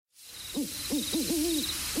Yo,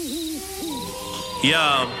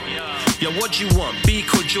 what do you want?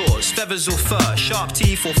 Beak or jaws? Feathers or fur? Sharp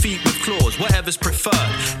teeth or feet with claws? Whatever's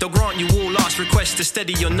preferred. They'll grant you all last requests to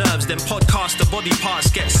steady your nerves. Then podcast the body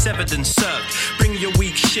parts get severed and served. Bring your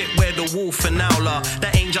weak shit where the wolf and owler.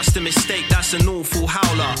 That ain't just a mistake, that's an awful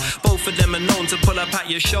howler. Both of them are known to pull up at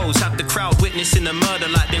your shows. Have the crowd witnessing a murder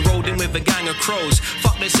like they rolled in with a gang of crows.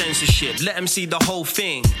 Fuck the censorship, let them see the whole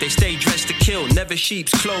thing. They stay dressed to kill, never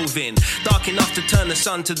sheep's clothing. Dark enough to turn the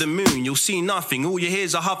sun to the moon. You'll see nothing, all you hear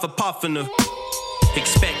is a huff a puff and a...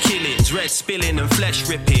 Expect killings, red spilling and flesh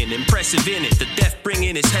ripping. Impressive in it, the death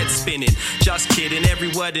bringing his head spinning. Just kidding,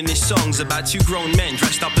 every word in his song's about two grown men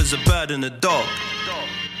dressed up as a bird and a dog.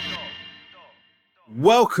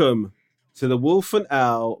 Welcome to the Wolf and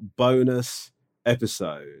Owl bonus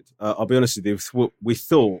episode. I'll be honest with you, we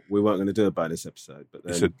thought we weren't going to do a bonus episode, but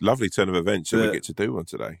then it's a lovely turn of events, so we get to do one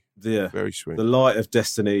today. Yeah, very sweet. The light of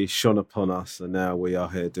destiny shone upon us, and now we are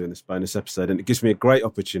here doing this bonus episode, and it gives me a great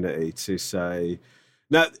opportunity to say,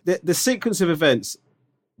 now the sequence of events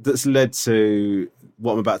that's led to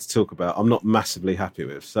what I'm about to talk about, I'm not massively happy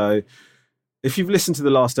with. So, if you've listened to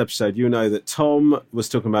the last episode, you know that Tom was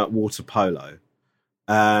talking about water polo.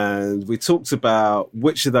 And we talked about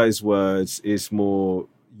which of those words is more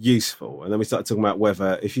useful. And then we started talking about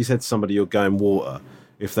whether, if you said to somebody you're going water,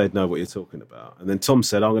 if they'd know what you're talking about. And then Tom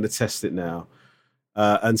said, I'm going to test it now.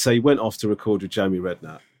 And so he went off to record with Jamie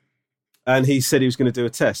Redknapp. And he said he was going to do a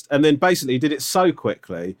test. And then basically he did it so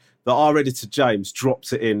quickly that our editor, James,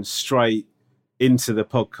 dropped it in straight into the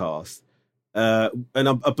podcast. And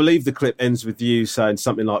I believe the clip ends with you saying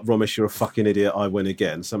something like, Romesh, you're a fucking idiot, I win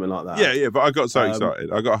again, something like that. Yeah, but I got so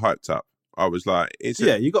excited. I got hyped up. I was like,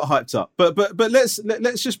 you got hyped up. But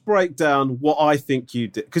let's just break down what I think you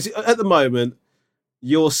did. Because at the moment,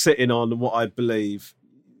 you're sitting on what I believe,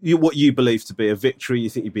 what you believe to be a victory. You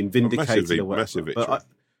think you've been vindicated or whatever. Massive victory. But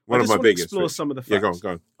One of my biggest. Explore some of the facts. Yeah, go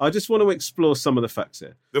on. I just want to explore some of the facts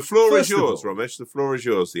here. The floor is yours, Romesh. The floor is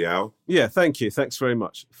yours, the owl. Yeah, thank you. Thanks very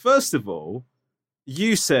much. First of all,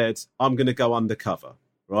 you said, I'm going to go undercover,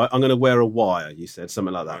 right? I'm going to wear a wire, you said,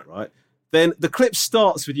 something like that, right? Then the clip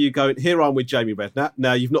starts with you going, here I'm with Jamie Redknapp.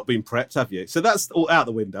 Now, you've not been prepped, have you? So that's all out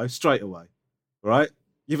the window straight away, right?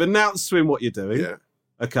 You've announced to him what you're doing. Yeah.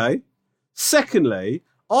 Okay. Secondly,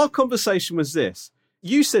 our conversation was this.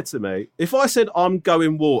 You said to me, if I said I'm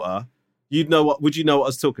going water, would you know what I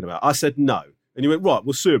was talking about? I said no. And you went, right,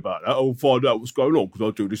 we'll see about that. I'll find out what's going on because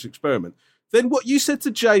I'll do this experiment. Then what you said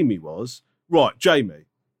to Jamie was, right, Jamie,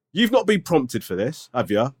 you've not been prompted for this, have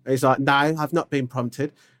you? And he's like, no, I've not been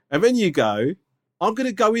prompted. And then you go, I'm going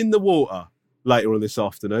to go in the water later on this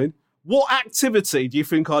afternoon. What activity do you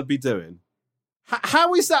think I'd be doing?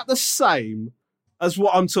 How is that the same as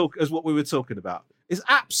what we were talking about? It's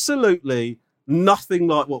absolutely nothing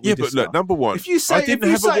like what we discussed. Yeah, but look, number one, I didn't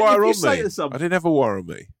have a wire on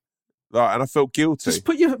me. Like, and I felt guilty. Just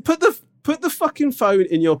put the fucking phone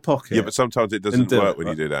in your pocket. Yeah, but sometimes it doesn't work when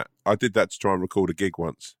you do that. I did that to try and record a gig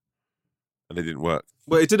once, and it didn't work.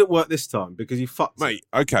 Well, it didn't work this time because you fucked. Mate,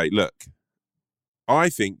 okay, look. I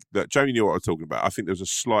think that Jamie knew what I was talking about. I think there was a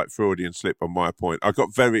slight Freudian slip on my point. I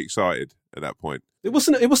got very excited at that point. It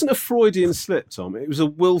wasn't a Freudian slip, Tom. It was a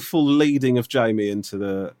willful leading of Jamie into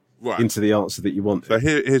the answer that you wanted. So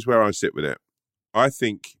here's where I sit with it. I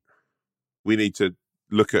think we need to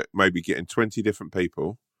look at maybe getting 20 different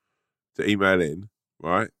people to email in,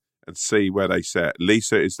 right, and see where they sit.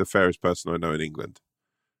 Lisa is the fairest person I know in England.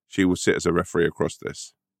 She will sit as a referee across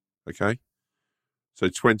this, okay? So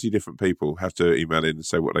 20 different people have to email in and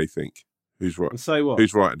say what they think. Who's right? And say what?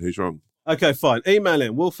 Who's right and who's wrong? Okay, fine. Email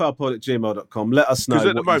in, wolfowlpod@gmail.com. Let us know. Because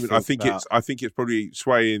at the moment, I think it's probably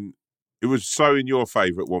swaying. It was so in your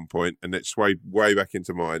favour at one point, and it swayed way back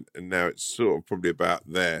into mine, and now it's sort of probably about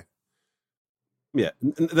there. Yeah,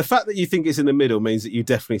 the fact that you think it's in the middle means that you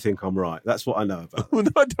definitely think I'm right. That's what I know about. Well,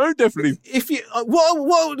 no, I don't definitely. If you,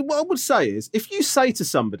 what I would say is, if you say to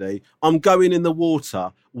somebody, "I'm going in the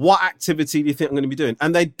water," what activity do you think I'm going to be doing?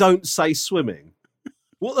 And they don't say swimming.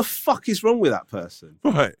 What the fuck is wrong with that person?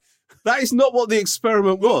 Right. That is not what the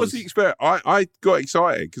experiment was. What was the experiment? I got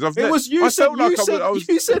excited because you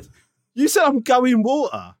said I'm going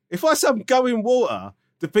water. If I say I'm going water,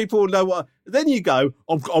 the people will know what. Then you go,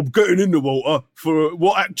 I'm getting in the water for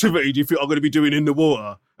what activity do you think I'm going to be doing in the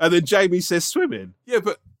water? And then Jamie says swimming. Yeah,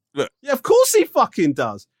 but look. Yeah, of course he fucking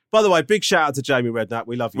does. By the way, big shout out to Jamie Redknapp.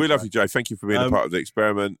 We love you. We love you, Jay. Thank you for being a part of the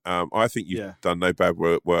experiment. I think you've done no bad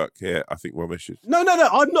work here. I think Romesh is. No.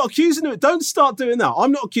 I'm not accusing him. Don't start doing that.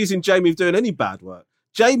 I'm not accusing Jamie of doing any bad work.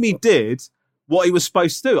 Jamie did what he was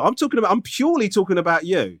supposed to do. I'm purely talking about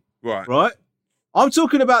you. Right. Right? I'm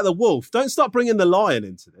talking about the wolf. Don't start bringing the lion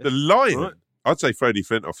into this. The lion? Right. I'd say Freddie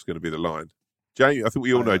Flintoff's going to be the lion. Jamie, I think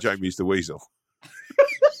we all know Jamie's the weasel.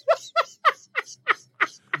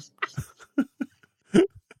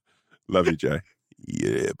 Love you, Jay.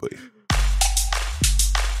 Yeah, boy.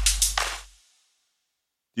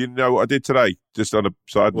 You know what I did today? Just on a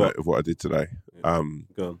side note of what I did today. Go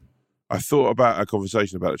on. I thought about a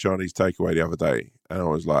conversation about a Chinese takeaway the other day, and I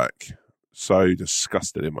was like so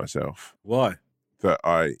disgusted in myself. Why? That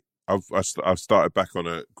I've started back on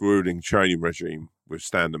a grueling training regime with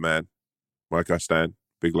Stan the man, my guy Stan,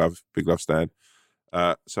 big love Stan.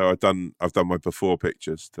 So I've done my before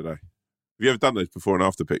pictures today. Have you ever done those before and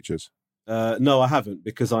after pictures? No, I haven't,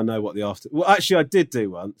 because I know what the after. Well, actually, I did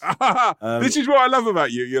do once. This is what I love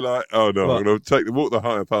about you. You're like, oh no, What? I'm going to walk the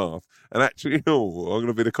higher path, and actually, I'm going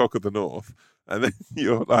to be the cock of the north. And then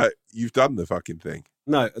you're like, you've done the fucking thing.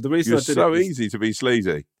 No, the reason You're I did so it is, easy to be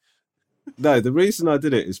sleazy. No, the reason I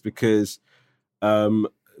did it is because I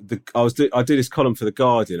did this column for the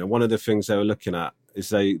Guardian, and one of the things they were looking at is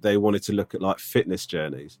they wanted to look at like fitness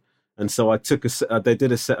journeys, and so I took they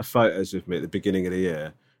did a set of photos with me at the beginning of the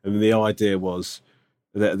year, and the idea was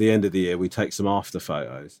that at the end of the year we take some after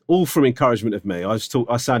photos, all from encouragement of me. I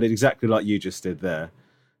sounded exactly like you just did there,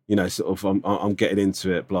 you know, sort of I'm getting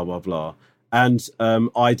into it, blah blah blah, and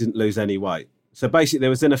I didn't lose any weight. So basically, there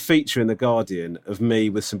was then a feature in the Guardian of me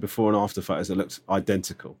with some before and after photos that looked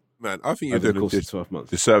identical. Man, I think you're over the doing course a of 12 months.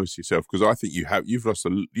 disservice to yourself, because I think you've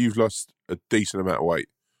lost a decent amount of weight.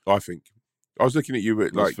 I think I was looking at you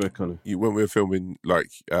at like when we were filming like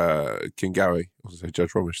King Gary. I was going to say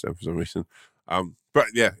Judge Romesh then for some reason. But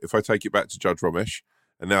yeah, if I take it back to Judge Romesh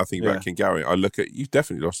and now think about King Gary, I look at you've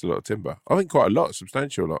definitely lost a lot of timber. I think quite a lot, a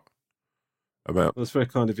substantial lot. That's very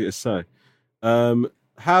kind of you to say.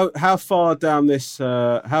 How far down this?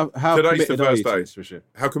 How today's the committed are first you to day. this, Richard?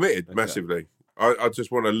 How committed? Okay. Massively. I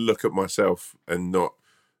just want to look at myself and not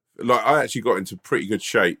like I actually got into pretty good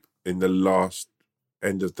shape in the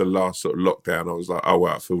end of the last sort of lockdown. I was like, oh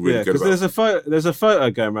wow, I feel really good about it. There's a photo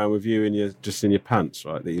going around with you in your pants,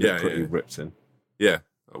 right? That you look pretty ripped in. Yeah,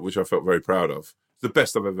 which I felt very proud of. It's the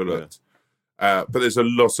best I've ever looked. But there's a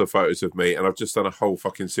lot of photos of me, and I've just done a whole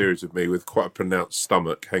fucking series of me with quite a pronounced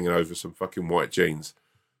stomach hanging over some fucking white jeans.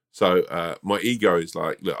 So my ego is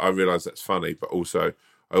like, look, I realise that's funny, but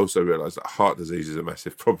I also realise that heart disease is a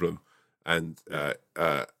massive problem, and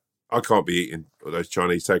I can't be eating those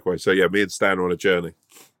Chinese takeaways. So yeah, me and Stan are on a journey.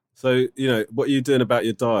 So what are you doing about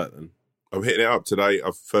your diet then? I'm hitting it up today.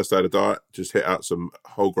 I've first day of the diet, just hit out some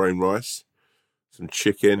whole grain rice, some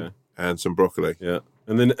chicken, and some broccoli. Yeah,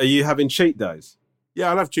 and then are you having cheat days? Yeah,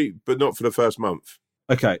 I'll have cheat, but not for the first month.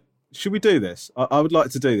 Okay. Should we do this? I would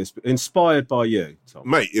like to do this, inspired by you, Tom.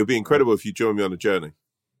 Mate, it would be incredible if you join me on the journey.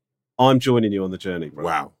 I'm joining you on the journey, bro.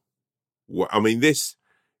 Wow. I mean, this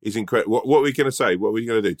is incredible. What are we going to say? What are we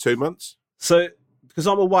going to do? 2 months? So, because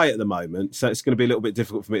I'm away at the moment, so it's going to be a little bit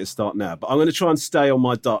difficult for me to start now. But I'm going to try and stay on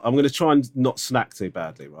my diet. I'm going to try and not snack too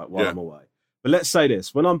badly, right, while I'm away. But let's say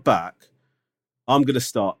this. When I'm back, I'm going to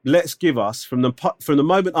start. Let's give us, from the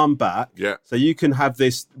moment I'm back, so you can have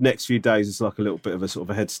this next few days as like a little bit of a sort of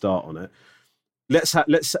a head start on it. Let's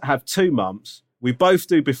have 2 months. We both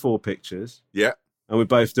do before pictures. Yeah. And we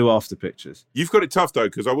both do after pictures. You've got it tough, though,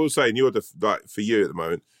 because I will say, and you're for you at the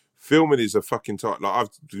moment, filming is a fucking tight. Like, I've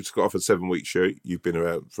just got off a 7-week shoot. You've been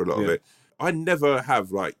around for a lot of it. I never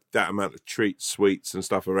have, like, that amount of treats, sweets, and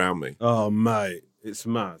stuff around me. Oh, mate. It's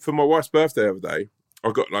mad. For my wife's birthday the other day,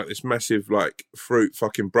 I got, like, this massive, like, fruit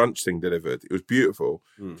fucking brunch thing delivered. It was beautiful.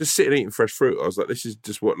 Just sitting eating fresh fruit. I was like, this is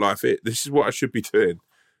just what life is. This is what I should be doing.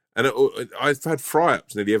 And I've had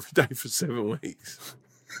fry-ups nearly every day for 7 weeks.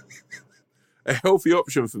 A healthy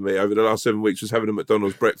option for me over the last 7 weeks was having a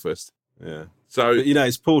McDonald's breakfast. Yeah. So, but,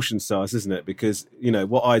 it's portion size, isn't it? Because,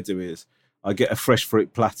 what I do is I get a fresh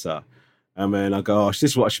fruit platter and then I go, oh, this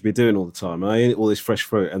is what I should be doing all the time. And I eat all this fresh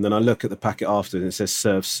fruit and then I look at the packet after and it says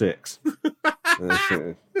serve 6.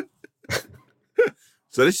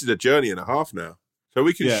 So this is a journey and a half now. So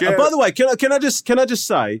we can share. And by the way, can I just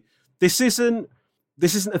say, this isn't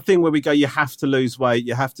a thing where we go, you have to lose weight,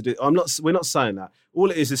 you have to do. We're not saying that.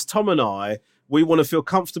 All it is Tom and I, we want to feel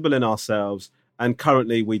comfortable in ourselves, and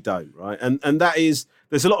currently we don't, right? And that is,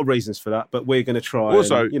 there's a lot of reasons for that, but we're going to try.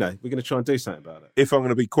 Also, we're going to try and do something about it. If I'm going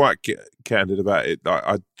to be quite candid about it,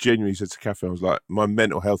 I genuinely said to Catherine, I was like, my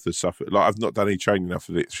mental health has suffered. Like, I've not done any training now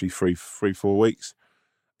for literally 3-4 weeks,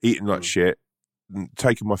 eating like shit, and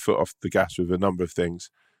taking my foot off the gas with a number of things,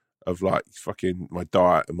 of like fucking my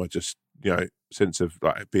diet and my just sense of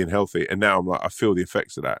like being healthy. And now I'm like, I feel the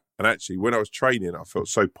effects of that. And actually, when I was training, I felt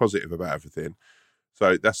so positive about everything.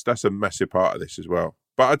 So that's a massive part of this as well.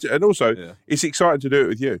 But and also, Yeah. it's exciting to do it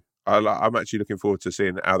with you. I'm actually looking forward to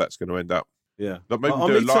seeing how that's going to end up. Yeah. Like maybe do a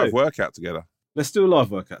me live too. workout together. Let's do a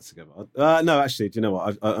live workout together. No, actually, do you know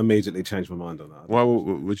what? I immediately changed my mind on that. Why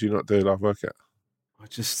would you not do a live workout?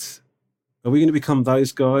 Are we going to become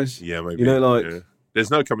those guys? Yeah, maybe. You know, like, yeah. There's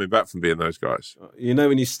no coming back from being those guys. you know,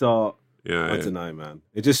 when you start, Yeah, I don't know, man.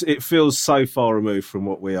 It feels so far removed from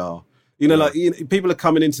what we are. You know, like people are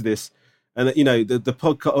coming into this, and you know the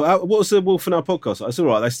podcast. What was the Wolf and Our podcast? That's all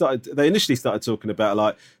right. They initially started talking about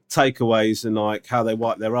like takeaways and like how they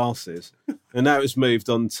wipe their asses, and now it's moved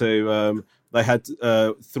on to they had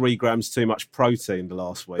 3 grams too much protein the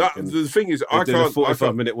last week. The thing is, I did a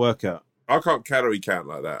 45-minute workout. I can't calorie count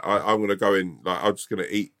like that. I'm going to go in like I'm just going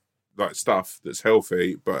to eat like stuff that's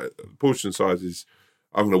healthy, but portion sizes.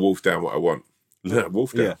 I'm going to wolf down what I want.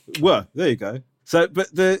 Wolf down. Yeah. Well, there you go. So,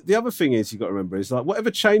 but the other thing is, you've got to remember is like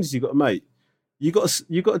whatever changes you've got to make, you got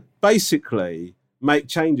to basically make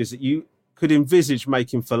changes that you could envisage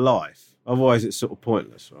making for life. Otherwise, it's sort of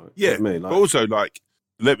pointless, right? Yeah. You know what I mean? Like, but also, like,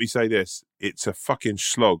 let me say this: it's a fucking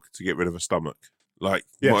slog to get rid of a stomach. Like,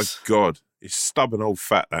 my God, it's stubborn old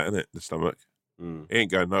fat, that, isn't it? The stomach. It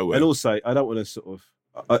ain't going nowhere. And also, I don't want to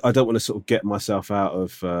sort of get myself out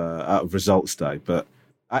of results day, but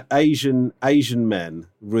Asian men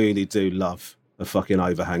really do love a fucking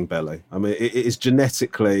overhang belly. I mean, it is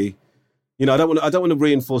genetically, you know, I don't want to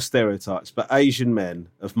reinforce stereotypes, but Asian men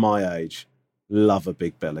of my age love a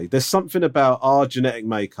big belly. There's something about our genetic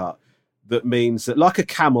makeup that means that, like a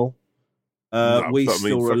camel, we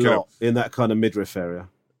store a lot in that kind of midriff area.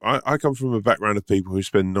 I come from a background of people who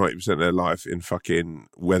spend 90% of their life in fucking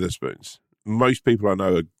Weatherspoons. Most people I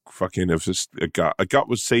know are fucking have just a gut. A gut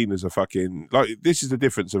was seen as a fucking, like, this is the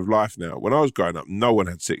difference of life now. When I was growing up, no one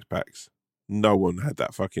had 6 packs. No one had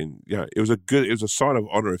that fucking, it was a sign of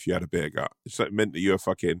honor if you had a big gut. It meant that you were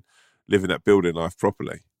fucking living that building life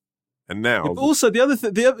properly. And now, but also that's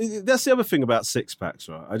the other thing about 6 packs,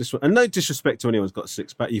 right? And no disrespect to anyone who's got a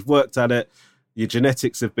 6 pack. You've worked at it. Your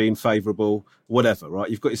genetics have been favourable, whatever, right?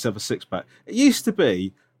 You've got yourself a 6 pack. It used to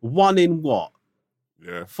be 1 in what?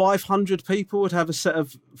 Yeah. 500 people would have a set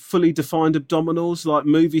of fully defined abdominals, like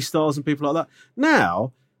movie stars and people like that.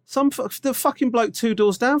 Now, the fucking bloke 2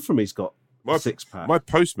 doors down from me's got a 6 pack. My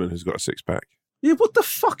postman has got a 6 pack. Yeah, what the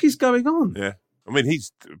fuck is going on? Yeah. I mean,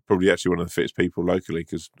 he's probably actually one of the fittest people locally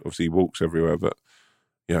because obviously he walks everywhere, but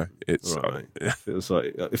it's right.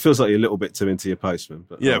 It feels like you're a little bit too into your postman.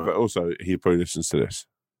 But yeah, but also he probably listens to this.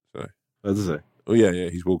 So. Oh, does he? Oh yeah,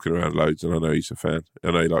 he's walking around loads, and I know he's a fan. I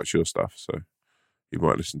know he likes your stuff, so he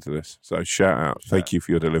might listen to this. So shout out, thank you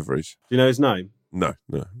for your deliveries. Do you know his name? No.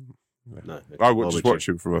 I would just watch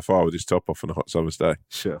him from afar with his top off on a hot summer's day.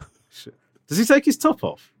 Sure. Does he take his top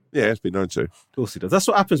off? Yeah, it's been known to. Of course he does. That's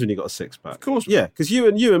what happens when you got a 6 pack. Of course. Yeah, because you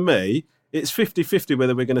and me, it's 50-50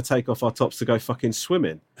 whether we're going to take off our tops to go fucking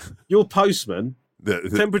swimming. Your postman,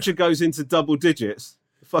 the temperature goes into double digits.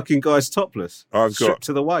 The fucking guy's topless. Stripped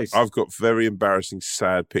to the waist. I've got very embarrassing,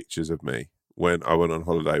 sad pictures of me when I went on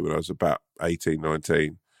holiday when I was about 18,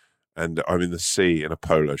 19, and I'm in the sea in a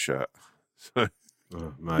polo shirt. Oh,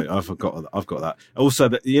 mate, I've got that. Also,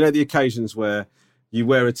 the occasions where you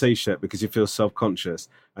wear a T-shirt because you feel self-conscious,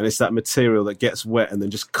 and it's that material that gets wet and then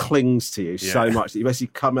just clings to you so much that you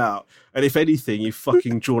basically come out, and if anything, you've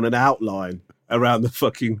fucking drawn an outline around the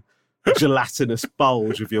fucking gelatinous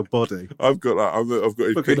bulge of your body. I've got that. I've got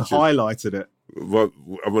his fucking pictures. Highlighted it.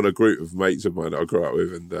 I'm on a group of mates of mine that I grew up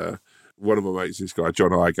with, and one of my mates, this guy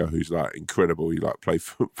John Iger, who's like incredible. He like played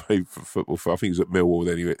for football. I think he was at Millwall.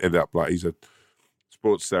 Then he ended up like he's a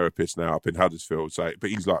sports therapist now up in Huddersfield. So, but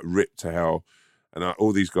he's like ripped to hell. And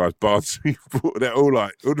all these guys, they're all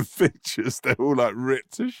like, all the pictures, they're all like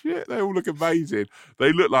ripped to shit. They all look amazing.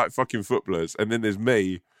 They look like fucking footballers. And then there's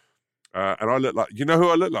me, and I look like, you know who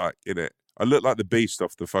I look like in it? I look like the Beast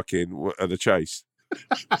off the fucking, The Chase.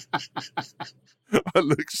 I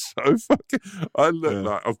look so fucking,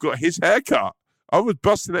 like, I've got his haircut. I was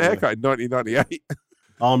busting a haircut in 1998.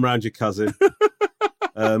 Arm round your cousin.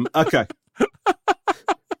 Okay.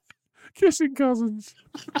 Kissing cousins.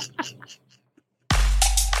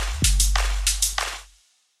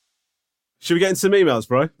 Should we get into some emails,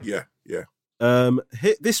 bro? Yeah.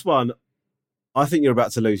 This one, I think you're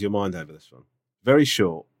about to lose your mind over this one. Very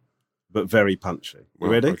short, but very punchy. You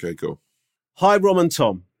ready? Okay, cool. Hi, Rom and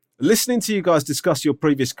Tom. Listening to you guys discuss your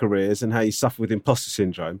previous careers and how you suffer with imposter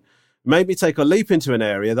syndrome made me take a leap into an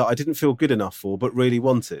area that I didn't feel good enough for, but really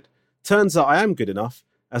wanted. Turns out I am good enough,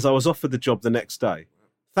 as I was offered the job the next day.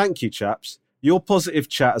 Thank you, chaps. Your positive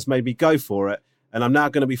chat has made me go for it, and I'm now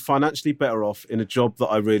going to be financially better off in a job that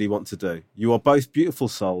I really want to do. You are both beautiful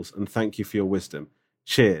souls, and thank you for your wisdom.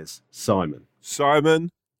 Cheers, Simon.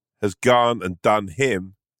 Simon has gone and done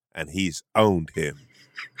him, and he's owned him.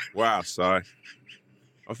 Wow, Si. I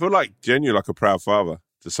feel genuinely like a proud father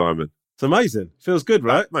to Simon. It's amazing. Feels good,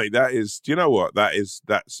 right? Mate, that is, do you know what?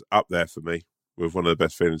 That's up there for me with one of the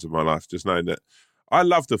best feelings of my life. Just knowing that I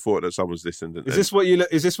love the thought that someone's listened. Is this what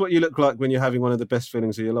you look like when you're having one of the best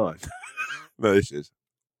feelings of your life? No, this is.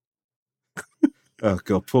 Oh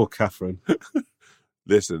God, poor Catherine.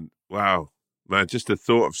 Listen, wow. Man, just the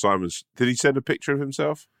thought of Simon's... Did he send a picture of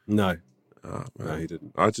himself? No. Oh, man. No, he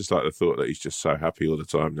didn't. I just like the thought that he's just so happy all the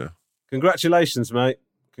time now. Congratulations, mate.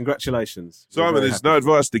 Congratulations. Simon, there's no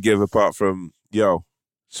advice to give apart from,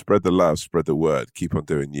 spread the love, spread the word, keep on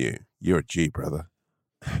doing you. You're a G, brother.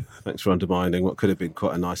 Thanks for undermining what could have been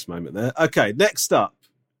quite a nice moment there. Okay, next up.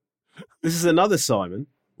 This is another Simon.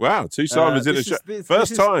 Wow, 2 Simons in a show.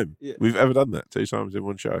 First time we've ever done that. 2 Simons in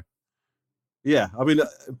one show. Yeah, I mean,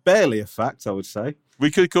 barely a fact, I would say.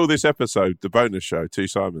 We could call this episode the bonus show, 2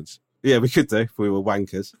 Simons. Yeah, we could do if we were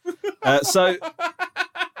wankers.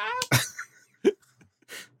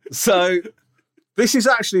 So this is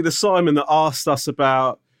actually the Simon that asked us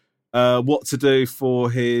about what to do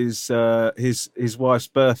for his wife's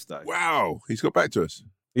birthday. Wow, he's got back to us.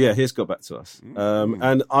 Yeah, he's got back to us.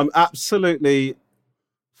 And I'm absolutely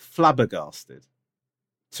flabbergasted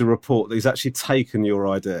to report that he's actually taken your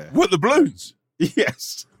idea. What, the balloons?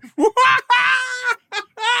 Yes.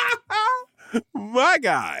 My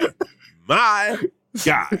guy. Man, this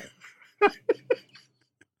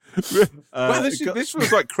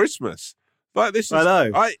feels like Christmas. Like this is, I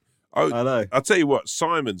know. I know. I'll tell you what,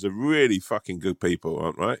 Simons are really fucking good people,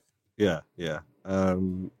 aren't right? Yeah.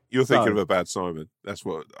 You're thinking of a bad Simon. That's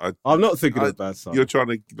what I'm not thinking of a bad Simon. You're trying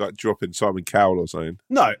to drop in Simon Cowell or something.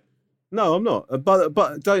 No, I'm not. But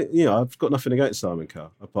don't I've got nothing against Simon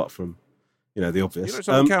Cowell apart from the obvious.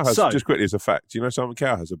 Simon Cowell has, just quickly as a fact, Simon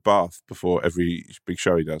Cowell has a bath before every big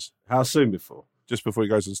show he does. How soon before? Just before he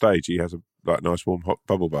goes on stage, he has a nice warm hot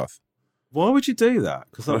bubble bath. Why would you do that?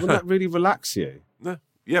 Because wouldn't that really relax you? No.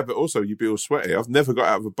 Yeah, but also you'd be all sweaty. I've never got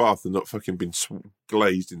out of a bath and not fucking been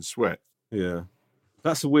glazed in sweat. Yeah.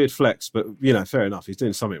 That's a weird flex, but, fair enough. He's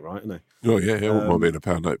doing something right, isn't he? Oh, yeah. Wouldn't mind being a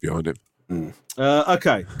pound note behind him.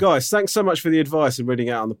 Okay, guys, thanks so much for the advice and reading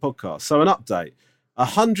out on the podcast. So an update.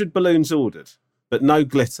 100 balloons ordered, but no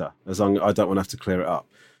glitter, as I don't want to have to clear it up.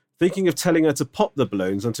 Thinking of telling her to pop the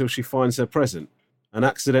balloons until she finds her present and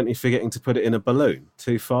accidentally forgetting to put it in a balloon.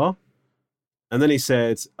 Too far? And then he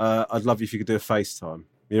said, I'd love you if you could do a FaceTime.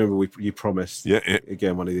 You remember you promised,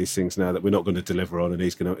 again, one of these things now that we're not going to deliver on, and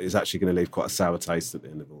he's actually going to leave quite a sour taste at the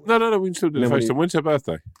end of all. No, we can still do the FaceTime. When's her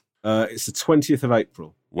birthday? It's the 20th of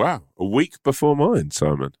April. Wow, a week before mine,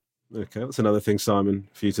 Simon. Okay, that's another thing, Simon,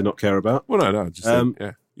 for you to not care about. Well, no, just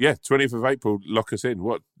yeah, 20th of April, lock us in.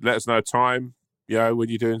 Let us know time, when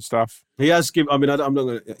you're doing stuff. He has given,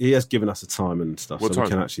 he has given us a time and stuff, what so time?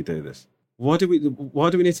 We can actually do this. Why do we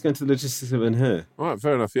need to go into the logistics of it in here? All right,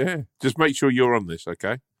 fair enough, yeah. Just make sure you're on this,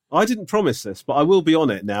 okay? I didn't promise this, but I will be on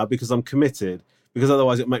it now because I'm committed, because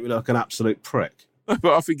otherwise it'll make me look like an absolute prick. But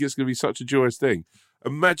I think it's going to be such a joyous thing.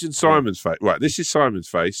 Imagine Simon's face. Right, this is Simon's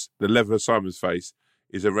face. The level of Simon's face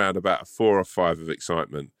is around about a 4 or 5 of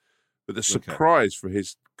excitement. But the surprise for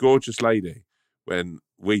his gorgeous lady when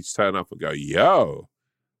we turn up and go, yo,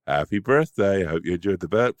 happy birthday. I hope you enjoyed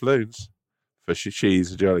the balloons. For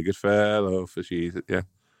she's a jolly good fellow. For she's, yeah.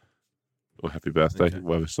 Or happy birthday,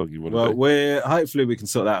 whatever song you want to do. Hopefully we can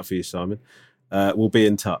sort that out for you, Simon. We'll be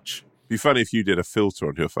in touch. It'd be funny if you did a filter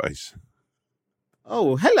on your face.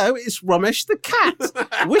 Oh, hello, it's Romesh the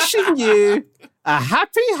cat. Wishing you a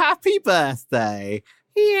happy birthday.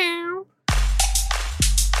 Meow.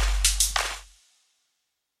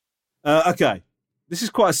 Okay. This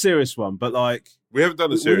is quite a serious one, but we haven't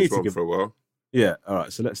done a serious one for a while. Yeah, all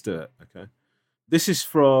right, so let's do it. Okay. This is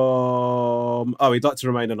from... Oh, he'd like to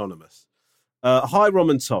remain anonymous. Hi, Rom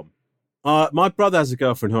and Tom. My brother has a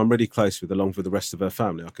girlfriend who I'm really close with, along with the rest of her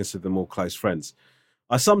family. I consider them all close friends.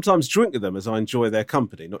 I sometimes drink with them as I enjoy their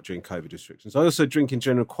company, not during COVID restrictions. I also drink in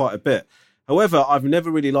general quite a bit. However, I've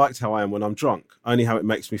never really liked how I am when I'm drunk, only how it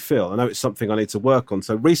makes me feel. I know it's something I need to work on.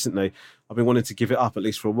 So recently, I've been wanting to give it up, at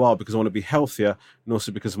least for a while, because I want to be healthier and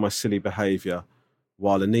also because of my silly behaviour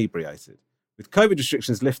while inebriated. With COVID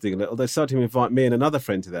restrictions lifting a little, they started to invite me and another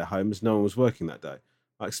friend to their home as no one was working that day.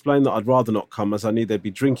 I explained that I'd rather not come as I knew there'd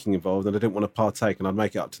be drinking involved and I didn't want to partake and I'd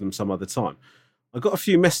make it up to them some other time. I got a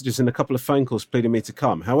few messages and a couple of phone calls pleading me to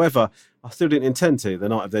come. However, I still didn't intend to. The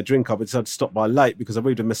night of their drink up, I decided to stop by late because I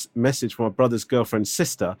read a message from my brother's girlfriend's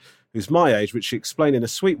sister, who's my age, which she explained in a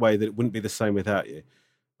sweet way that it wouldn't be the same without you.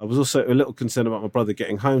 I was also a little concerned about my brother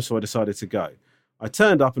getting home, so I decided to go. I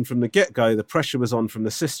turned up, and from the get-go, the pressure was on from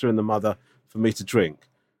the sister and the mother for me to drink,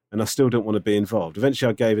 and I still didn't want to be involved. Eventually,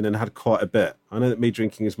 I gave in and had quite a bit. I know that me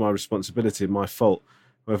drinking is my responsibility and my fault.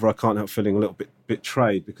 However, I can't help feeling a little bit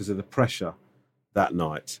betrayed because of the pressure that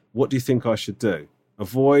night. What do you think I should do?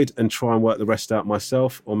 Avoid and try and work the rest out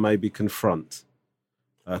myself, or maybe confront?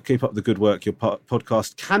 Keep up the good work. Your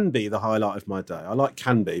podcast can be the highlight of my day. I like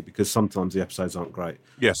can be because sometimes the episodes aren't great.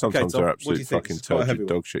 Yeah, sometimes they're absolute fucking turgid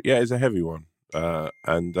dog shit. Yeah, it's a heavy one. But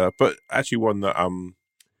actually one that a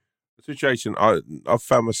situation I've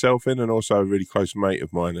found myself in, and also a really close mate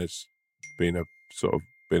of mine has been a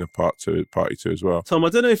party to as well. Tom, I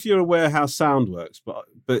don't know if you're aware how sound works, but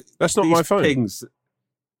that's not my phone. It's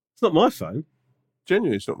not my phone.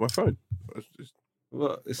 Genuinely, it's not my phone. It's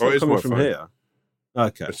not coming from here.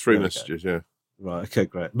 Okay, it's 3 messages. Yeah. Right. Okay.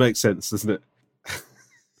 Great. Makes sense, doesn't it?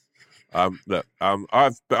 Look,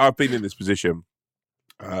 I've been in this position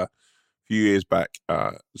a few years back.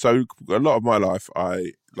 So a lot of my life,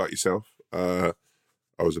 I like yourself. I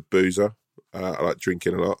was a boozer. I like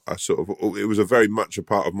drinking a lot. It was a very much a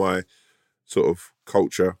part of my sort of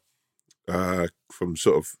culture from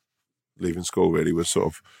sort of leaving school. Really was sort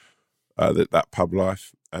of that pub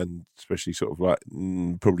life, and especially sort of like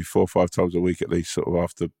probably 4 or 5 times a week at least, sort of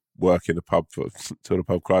after work in the pub till the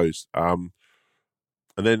pub closed. And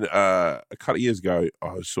then a couple of years ago,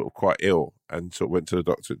 I was sort of quite ill and sort of went to the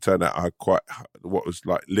doctor. It turned out I had quite what was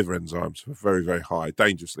like liver enzymes were very, very high,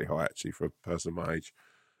 dangerously high actually for a person my age.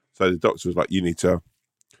 So the doctor was like, you need to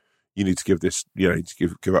give this, you need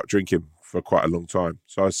to give up drinking for quite a long time.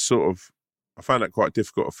 So I found that quite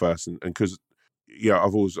difficult at first, and because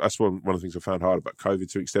that's one of the things I found hard about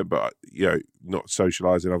COVID to an extent, but not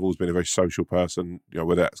socialising. I've always been a very social person,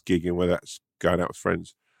 whether that's gigging, whether that's going out with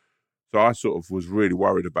friends. So I sort of was really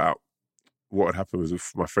worried about what had happened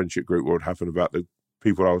with my friendship group, what would happen about the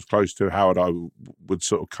people I was close to, how I would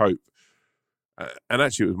sort of cope. And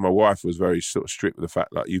actually, it was my wife was very sort of strict with the fact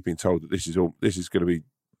that you've been told that this is going to be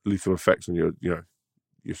lethal effects on your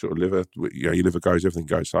sort of liver. Your liver goes, everything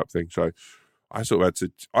goes type thing. So I sort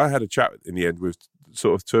of I had a chat in the end with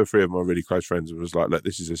sort of 2 or 3 of my really close friends, and was like, look,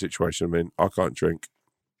 this is a situation I'm in. I can't drink.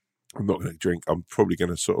 I'm not going to drink. I'm probably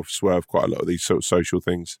going to sort of swerve quite a lot of these sort of social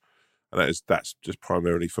things. And that's just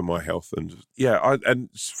primarily for my health. And and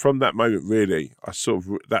from that moment, really, I sort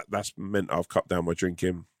of, that's meant I've cut down my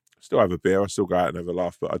drinking. Still have a beer, I still go out and have a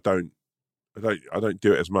laugh, but I don't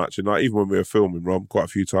do it as much. And like, even when we were filming Rom, quite a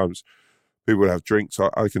few times, people would have drinks.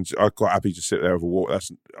 I'm quite happy to sit there have a walk.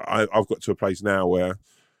 I've got to a place now where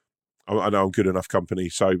I know I'm good enough company,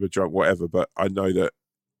 sober, drunk, whatever, but I know that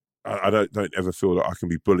I don't ever feel that I can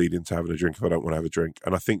be bullied into having a drink if I don't want to have a drink.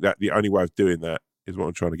 And I think that the only way of doing that is what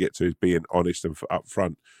I'm trying to get to, is being honest and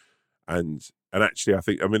upfront. And actually,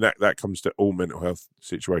 that comes to all mental health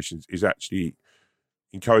situations, is actually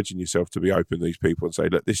encouraging yourself to be open to these people and say,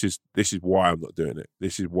 look, this is why I'm not doing it.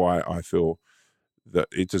 This is why I feel that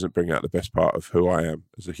it doesn't bring out the best part of who I am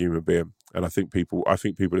as a human being. And I think people,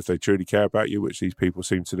 if they truly care about you, which these people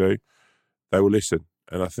seem to do, they will listen.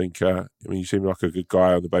 And I think, you seem like a good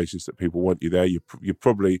guy on the basis that people want you there. You're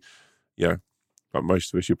probably, like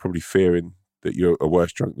most of us, you're probably fearing that you're a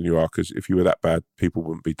worse drunk than you are, because if you were that bad, people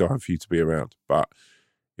wouldn't be dying for you to be around. But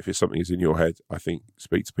if it's something that's in your head, I think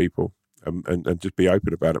speak to people and just be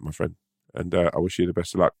open about it, my friend. And I wish you the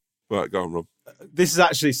best of luck. Right, go on, Rob. This is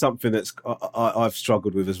actually something that's I've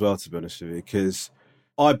struggled with as well, to be honest with you, because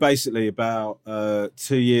I basically about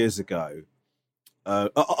 2 years ago,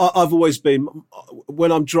 I've always been,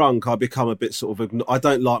 when I'm drunk, I become a bit sort of, I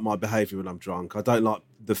don't like my behaviour when I'm drunk. I don't like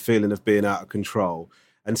the feeling of being out of control.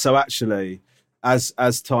 And so actually, as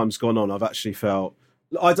time's gone on, I've actually felt,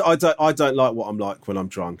 I don't like what I'm like when I'm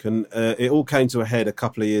drunk. And it all came to a head a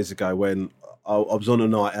couple of years ago when I was on a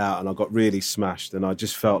night out and I got really smashed, and I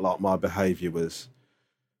just felt like my behaviour was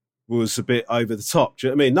a bit over the top. Do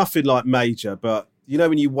you know what I mean? Nothing like major, but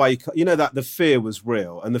when you wake up, that the fear was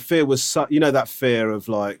real, and the fear was, that fear of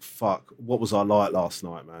like, fuck, what was I like last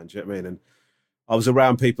night, man? Do you know what I mean? And I was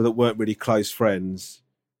around people that weren't really close friends,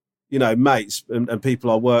 mates and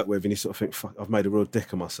people I work with, and you sort of think, fuck, I've made a real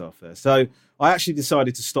dick of myself there. So I actually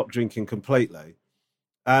decided to stop drinking completely.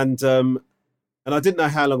 And I didn't know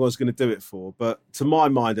how long I was going to do it for, but to my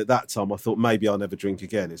mind at that time, I thought maybe I'll never drink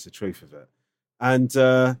again, is the truth of it. And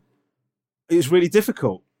it was really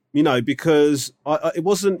difficult, because it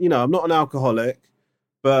wasn't, I'm not an alcoholic,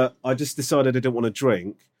 but I just decided I didn't want to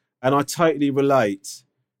drink. And I totally relate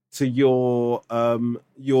to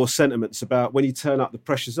your sentiments about when you turn up, the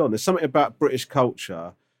pressure's on. There's something about British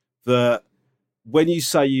culture that when you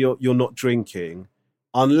say you're not drinking,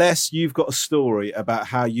 unless you've got a story about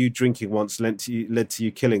how you drinking once led to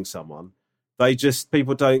you killing someone,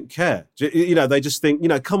 People don't care. You know, they just think, you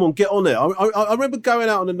know, come on, get on it. I remember going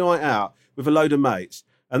out on a night out with a load of mates,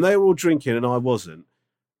 and they were all drinking and I wasn't.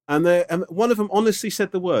 And one of them honestly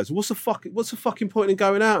said the words, what's the fucking point in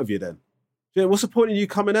going out with you then? You know, what's the point in you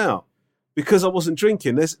coming out? Because I wasn't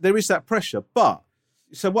drinking. There is that pressure. But,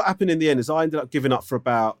 so what happened in the end is I ended up giving up for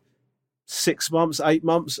about 6 months, 8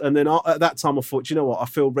 months. And then at that time I thought, you know what, I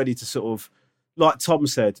feel ready to sort of, like Tom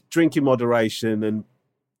said, drink in moderation. And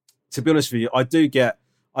to be honest with you, I do get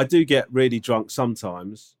really drunk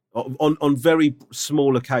sometimes on very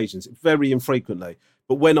small occasions, very infrequently.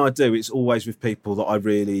 But when I do, it's always with people that are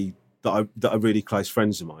really close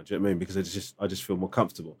friends of mine. Do you know what I mean? Because I just feel more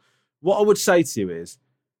comfortable. What I would say to you is,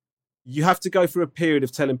 you have to go through a period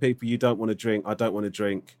of telling people you don't want to drink. I don't want to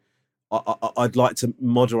drink. I'd like to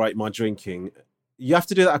moderate my drinking. You have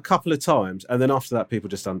to do that a couple of times, and then after that, people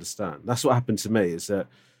just understand. That's what happened to me. Is that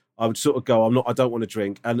I would sort of go, I don't want to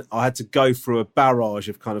drink, and I had to go through a barrage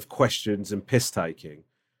of kind of questions and piss taking.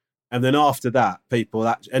 And then after that,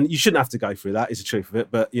 and you shouldn't have to go through that, is the truth of it.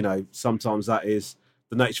 But, you know, sometimes that is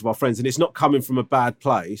the nature of our friends. And it's not coming from a bad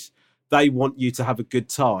place. They want you to have a good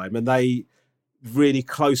time. And they really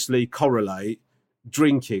closely correlate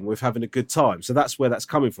drinking with having a good time. So that's where that's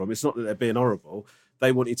coming from. It's not that they're being horrible.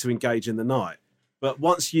 They want you to engage in the night. But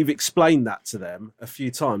once you've explained that to them a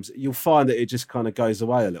few times, you'll find that it just kind of goes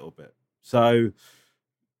away a little bit. So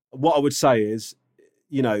what I would say is,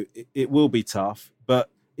 you know, it will be tough, but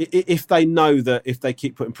if they know that if they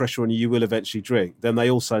keep putting pressure on you, you will eventually drink, then they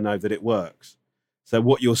also know that it works. So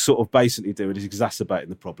what you're sort of basically doing is exacerbating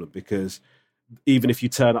the problem, because even if you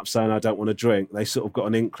turn up saying, I don't want to drink, they sort of got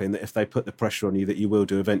an inkling that if they put the pressure on you, that you will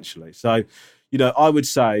do eventually. So, you know, I would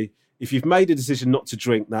say if you've made a decision not to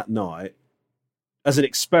drink that night, as an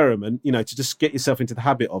experiment, you know, to just get yourself into the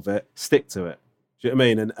habit of it, stick to it. Do you know what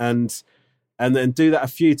I mean? And then do that a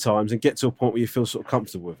few times and get to a point where you feel sort of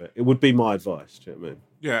comfortable with it. It would be my advice. Do you know what I mean?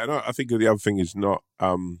 Yeah, and I think the other thing is not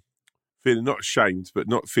feeling not ashamed, but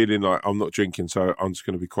not feeling like I'm not drinking, so I'm just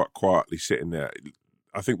going to be quite quietly sitting there.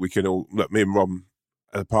 I think we can all, look, me and Rom,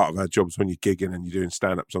 as part of our jobs, when you're gigging and you're doing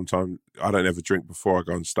stand-up, sometimes I don't ever drink before I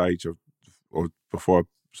go on stage or before I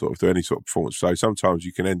sort of do any sort of performance. So sometimes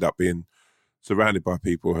you can end up being surrounded by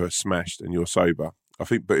people who are smashed and you're sober. I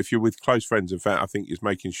think, but if you're with close friends and family, I think it's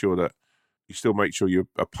making sure that you still make sure you're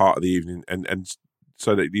a part of the evening, and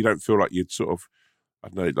so that you don't feel like you'd sort of, I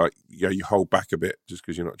don't know, like, you know, you hold back a bit just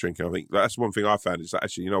because you're not drinking. I think that's one thing I found, is that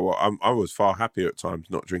actually, you know what, I was far happier at times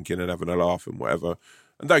not drinking and having a laugh and whatever.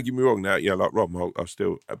 And don't get me wrong, now, you know, like Rob, I'll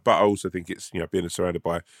still, but I also think it's, you know, being surrounded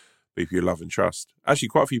by people you love and trust. Actually,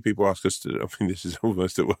 quite a few people ask us to, I mean, this is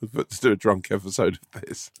almost but to do a drunk episode of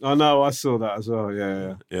this. I know, I saw that as well.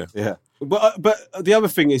 Yeah. But the other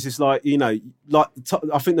thing is like, you know, like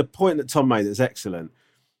I think the point that Tom made that's excellent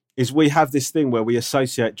is we have this thing where we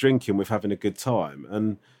associate drinking with having a good time.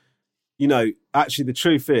 And, you know, actually the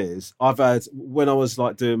truth is, I've had, when I was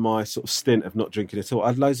like doing my sort of stint of not drinking at all, I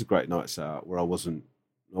had loads of great nights out where I wasn't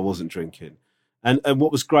drinking. And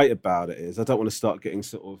what was great about it is, I don't want to start getting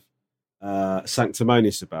sort of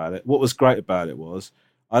sanctimonious about it. What was great about it was,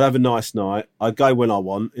 I'd have a nice night, I'd go when I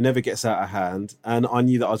want, it never gets out of hand, and I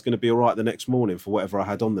knew that I was going to be all right the next morning for whatever I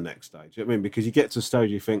had on the next day. Do you know what I mean? Because you get to a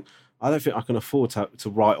stage you think, I don't think I can afford to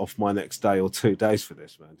write off my next day or 2 days for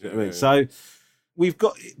this, man. Do you know what I mean? So we've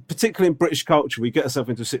got, particularly in British culture, we get ourselves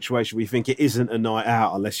into a situation where we think it isn't a night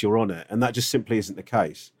out unless you're on it, and that just simply isn't the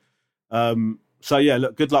case. So yeah,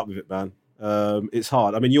 look, good luck with it, man. It's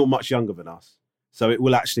hard. I mean, you're much younger than us. So it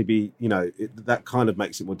will actually be, you know, that kind of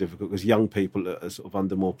makes it more difficult because young people are sort of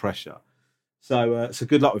under more pressure. So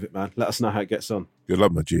good luck with it, man. Let us know how it gets on. Good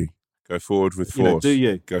luck, my G. Go forward with force. You know, do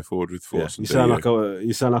you? Go forward with force. Yeah.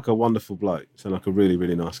 You sound like a wonderful bloke. You sound like a really,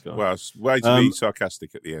 really nice guy. Well, it's way to be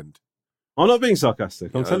sarcastic at the end. I'm not being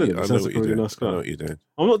sarcastic. I'm telling you. You sound like a really nice guy. I know what you're doing.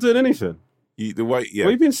 I'm not doing anything. The way, yeah.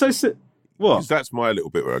 Well, you've been so sick. What? That's my little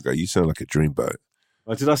bit where I go, you sound like a dreamboat.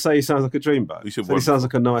 Oh, did I say he sounds like a dreamboat? He sounds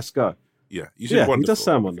like a nice guy. Yeah, you sound wonderful. He does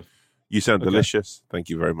sound wonderful. You sound delicious. Thank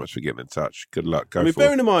you very much for getting in touch. Good luck. Go forward.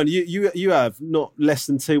 Bearing in mind, you have, not less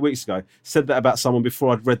than 2 weeks ago, said that about someone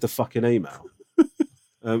before I'd read the fucking email.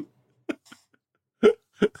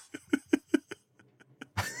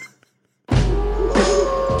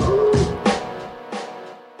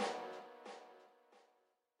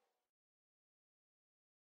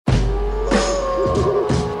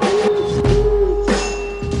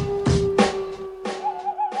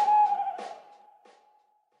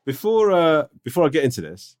 Before I get into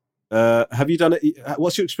this, have you done it?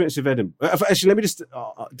 What's your experience of Edinburgh? Actually, let me just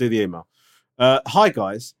do the email. Hi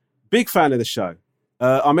guys, big fan of the show.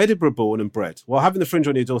 I'm Edinburgh born and bred. While having the Fringe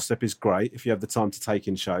on your doorstep is great if you have the time to take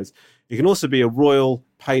in shows, it can also be a royal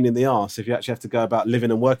pain in the arse if you actually have to go about living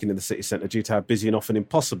and working in the city centre due to how busy and often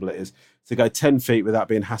impossible it is to go 10 feet without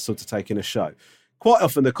being hassled to take in a show. Quite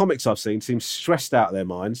often, the comics I've seen seem stressed out of their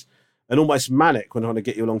minds and almost manic when trying to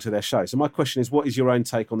get you along to their show. So my question is, what is your own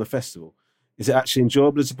take on the festival? Is it actually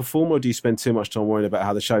enjoyable as a performer, or do you spend too much time worrying about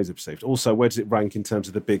how the shows are perceived? Also, where does it rank in terms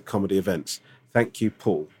of the big comedy events? Thank you,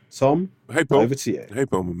 Paul. Tom, hey, Paul. Over to you. Hey,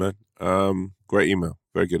 Paul, my man. Great email.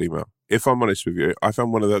 Very good email. If I'm honest with you, I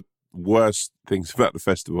found one of the worst things about the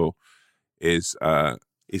festival is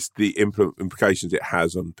the implications it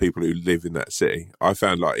has on people who live in that city. I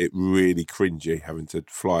found like it really cringy having to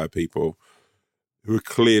flyer people who are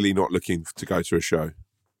clearly not looking to go to a show.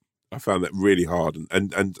 I found that really hard.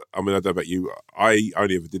 And I mean, I don't know about you, I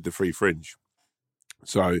only ever did the free Fringe.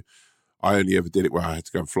 So I only ever did it where I had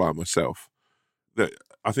to go and fly it myself.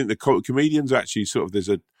 I think the comedians actually sort of,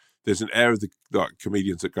 there's an air of the like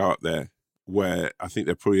comedians that go up there where I think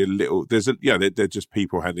they're probably a little, they're just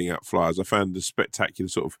people handing out flyers. I found the spectacular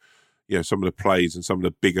sort of, some of the plays and some of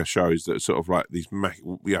the bigger shows that are sort of like these,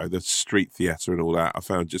 the street theatre and all that, I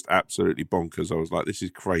found just absolutely bonkers. I was like, this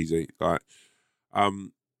is crazy. Like,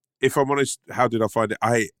 if I'm honest, how did I find it?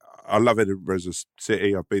 I love Edinburgh as a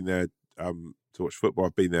city. I've been there to watch football.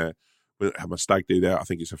 I've been there, had my stag do there. I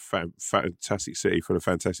think it's a fantastic city full of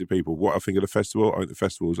fantastic people. What I think of the festival, I think the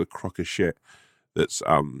festival is a crock of shit that's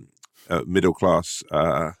middle class.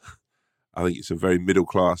 I think it's a very middle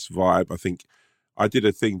class vibe. I think I did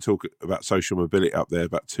a thing talk about social mobility up there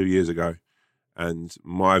about 2 years ago, and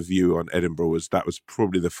my view on Edinburgh was that was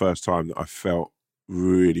probably the first time that I felt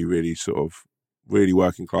really, really sort of really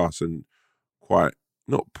working class and quite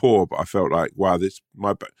not poor, but I felt like, wow, this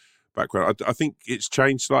my background. I think it's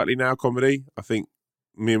changed slightly now, comedy. I think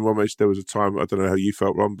me and Romesh, there was a time, I don't know how you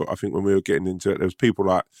felt, Rom, but I think when we were getting into it, there was people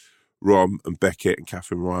like Rom and Beckett and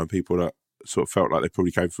Catherine Ryan, people that sort of felt like they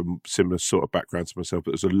probably came from similar sort of background to myself,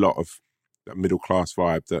 but there's a lot of that middle class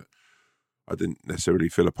vibe that I didn't necessarily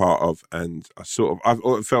feel a part of, and I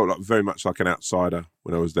felt like very much like an outsider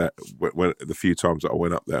when I was there, when the few times that I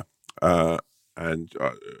went up there. I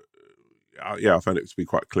found it to be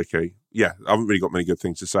quite cliquey. Yeah, I haven't really got many good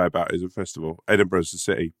things to say about it as a festival. Edinburgh's a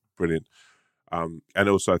city, brilliant. And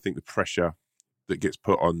also I think the pressure that gets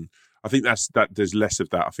put on, I think that there's less of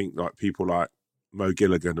that. I think like people like Mo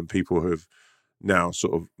Gilligan and people who have now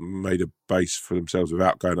sort of made a base for themselves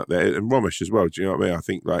without going up there, and Romesh as well. Do you know what I mean? I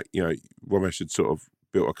think like, Romesh had sort of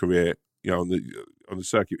built a career, on the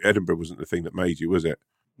circuit. Edinburgh wasn't the thing that made you, was it?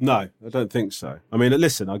 No, I don't think so. I mean,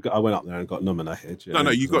 listen, I went up there and got nominated. No,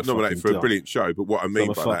 you got nominated for a brilliant show. But what I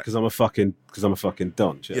mean by that, because I'm a fucking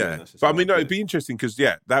don. Yeah, but I mean, no, it'd be interesting because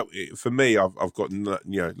that for me, I've got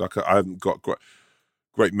I haven't got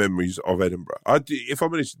great memories of Edinburgh. If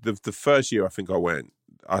I'm honest, the first year I think I went,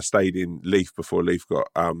 I stayed in Leith before Leith got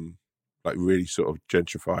like really sort of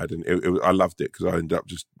gentrified, and I loved it because I ended up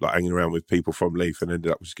just like hanging around with people from Leith and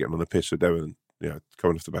ended up just getting on a piss with them and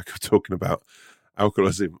coming off the back of talking about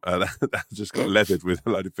alcoholism. That just got leathered with a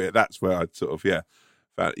load of beer. That's where I'd sort of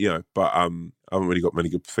but I haven't really got many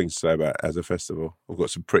good things to say about it as a festival. I've got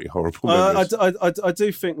some pretty horrible memories. I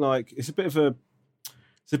do think like it's a bit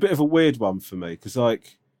of a weird one for me because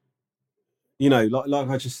like I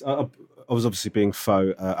was obviously being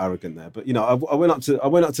faux arrogant there, but I went up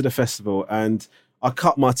to the festival and I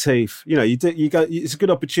cut my teeth. You go. It's a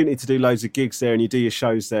good opportunity to do loads of gigs there, and you do your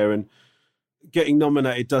shows there, and getting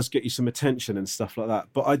nominated does get you some attention and stuff like that.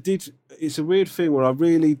 But it's a weird thing where I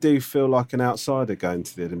really do feel like an outsider going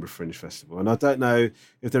to the Edinburgh Fringe Festival. And I don't know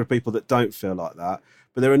if there are people that don't feel like that,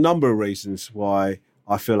 but there are a number of reasons why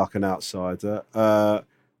I feel like an outsider.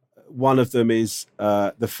 One of them is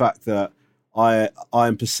the fact that I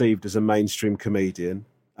am perceived as a mainstream comedian.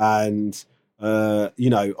 And, I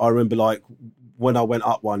remember like when I went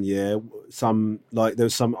up one year, there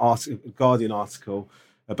was some Guardian article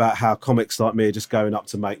about how comics like me are just going up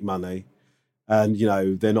to make money, and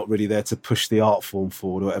they're not really there to push the art form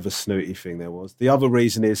forward or whatever snooty thing there was. The other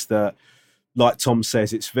reason is that, like Tom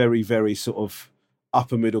says, it's very, very sort of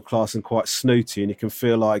upper middle class and quite snooty, and you can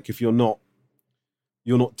feel like if you're not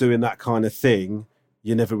doing that kind of thing,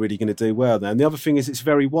 you're never really going to do well there. And the other thing is it's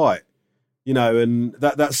very white, and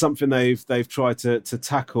that's something they've tried to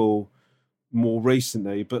tackle more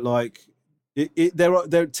recently, but like. There are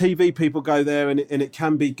TV people go there and it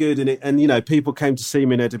can be good and people came to see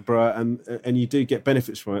me in Edinburgh and you do get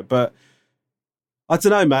benefits from it, but I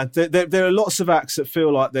don't know, man. There are lots of acts that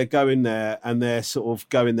feel like they're going there and they're sort of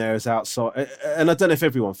going there as outside, and I don't know if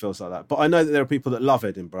everyone feels like that, but I know that there are people that love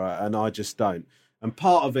Edinburgh and I just don't. And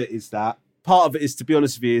part of it is, to be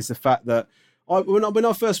honest with you, is the fact that when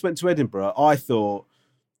I first went to Edinburgh, I thought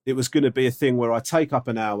it was going to be a thing where I take up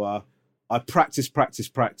an hour, I practice,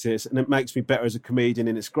 and it makes me better as a comedian,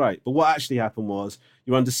 and it's great. But what actually happened was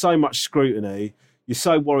you're under so much scrutiny, you're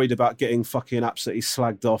so worried about getting fucking absolutely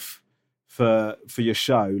slagged off for your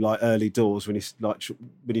show, like early doors when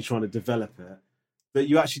you're trying to develop it, that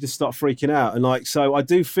you actually just start freaking out. And like, so I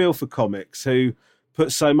do feel for comics who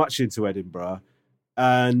put so much into Edinburgh,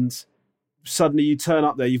 and suddenly you turn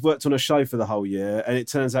up there, you've worked on a show for the whole year, and it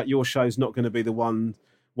turns out your show's not going to be the one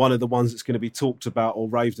of the ones that's going to be talked about or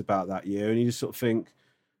raved about that year. And you just sort of think,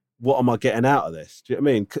 what am I getting out of this? Do you know what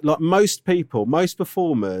I mean? Like most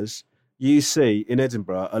performers you see in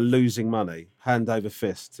Edinburgh are losing money, hand over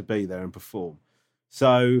fist, to be there and perform.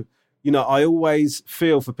 So, you know, I always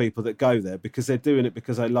feel for people that go there because they're doing it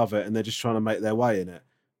because they love it and they're just trying to make their way in it.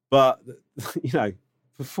 But, you know,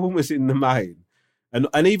 performers in the main,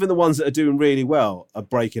 and even the ones that are doing really well are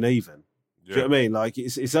breaking even. Do you know what I mean? Like,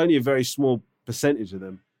 it's only a very small percentage of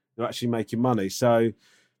them who are actually making money. So,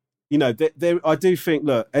 you know, I do think,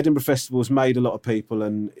 look, Edinburgh Festival's made a lot of people,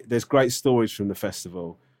 and there's great stories from the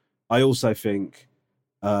festival. I also think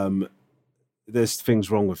there's things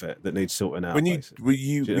wrong with it that need sorting out. Were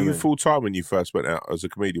you full time when you first went out as a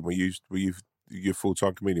comedian? Were you full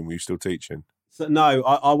time comedian? Were you still teaching? So, no,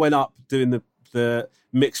 I went up doing the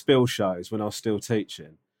mixed bill shows when I was still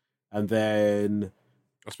teaching, and then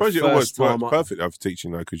I suppose it almost works perfect over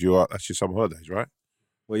teaching though, because that's your summer holidays, right?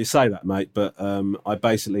 Well, you say that, mate, but I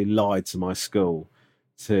basically lied to my school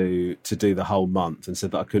to do the whole month and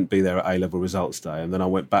said that I couldn't be there at A-level results day, and then I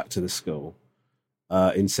went back to the school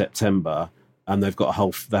in September, and they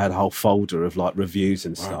had a whole folder of like reviews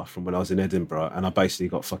and stuff from when I was in Edinburgh, and I basically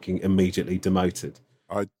got fucking immediately demoted.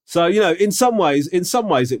 So, you know, in some ways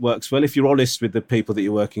it works well if you're honest with the people that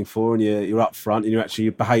you're working for, and you're upfront and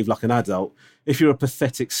you behave like an adult. If you're a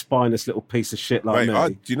pathetic, spineless little piece of shit like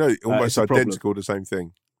me, do you know, almost identical the same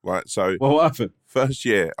thing, right? So, well, what happened? First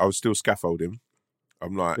year, I was still scaffolding.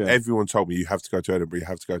 I'm like, everyone told me you have to go to Edinburgh, you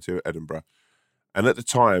have to go to Edinburgh. And at the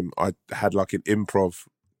time, I had like an improv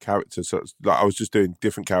character, so like I was just doing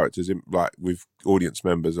different characters like with audience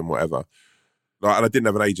members and whatever. Like, and I didn't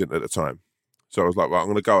have an agent at the time. So I was like, well, I'm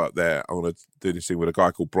going to go up there. I'm going to do this thing with a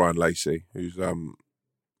guy called Brian Lacey, who's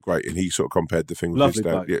great. And he sort of compared the thing with lovely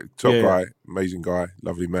his dad. Yeah, top guy, amazing guy,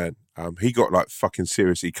 lovely man. He got like fucking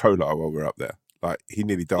serious E. coli while we were up there. Like, he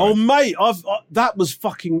nearly died. Oh, mate, that was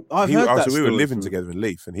fucking... I've heard that. So we were living together in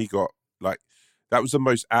Leith, and he got like... That was the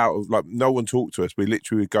most out of... Like, no one talked to us. We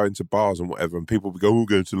literally would go into bars and whatever, and people would go, we'll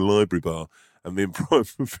go to the library bar. And me and Brian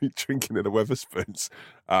would be drinking in the Wetherspoons.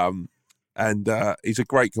 And he's a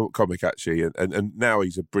great comic, actually. And now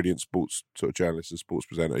he's a brilliant sports sort of journalist and sports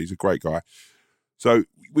presenter. He's a great guy. So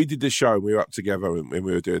we did this show, and we were up together, and we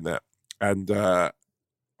were doing that. And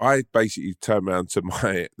I basically turned around to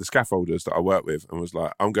the scaffolders that I work with and was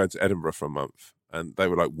like, I'm going to Edinburgh for a month. And they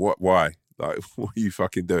were like, what? Why? Like, what are you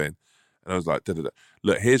fucking doing? And I was like, da-da-da.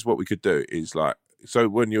 Look, here's what we could do is like, so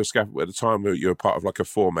when you're a scaffolder, at the time you're a part of like a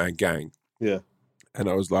 4-man gang. Yeah. And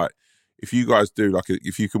I was like, if you guys do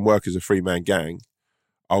if you can work as a 3-man gang,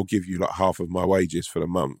 I'll give you like half of my wages for the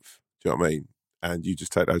month. Do you know what I mean? And you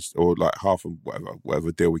just take those, or like half of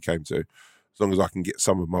whatever deal we came to, as long as I can get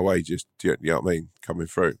some of my wages, do you know what I mean, coming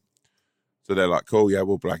through. So they're like, cool, yeah,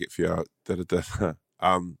 we'll blag it for you. Da-da-da.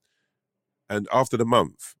 And after the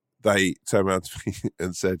month, they turned around to me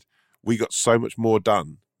and said, we got so much more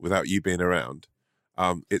done without you being around.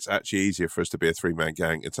 It's actually easier for us to be a 3-man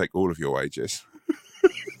gang and take all of your wages.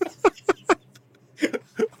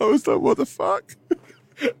 I was like, what the fuck?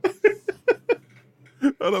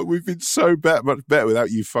 I'm like, we've been so much better without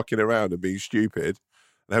you fucking around and being stupid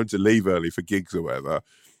and having to leave early for gigs or whatever.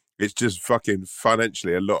 It's just fucking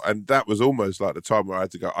financially a lot. And that was almost like the time where I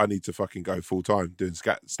had to go, I need to fucking go full time doing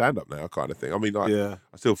stand-up now kind of thing. I mean, like, I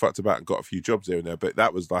still fucked about and got a few jobs here and there, but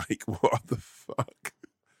that was like, what the fuck?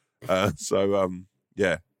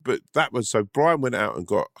 Yeah. But that was, so Brian went out and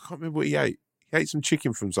got, I can't remember what he ate. He ate some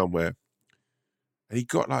chicken from somewhere. And he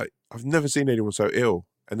got like, I've never seen anyone so ill.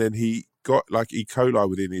 And then he got like E. coli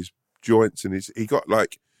within his joints, and he got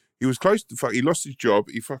like, he was close to he lost his job.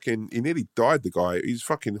 He nearly died, the guy. He's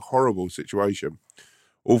fucking horrible situation.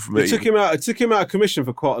 All for me. It took him out of commission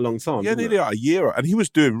for quite a long time. Yeah, nearly like a year. And he was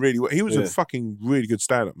doing really well. He was a fucking really good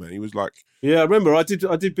stand-up, man. He was like... Yeah, I remember. I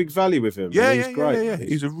did Big Valley with him. Yeah, he was great. Yeah.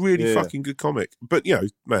 He's a really fucking good comic. But, you know,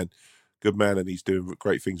 man, good man, and he's doing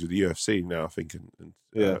great things with the UFC now, I think, and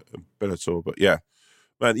Bellator. But, yeah.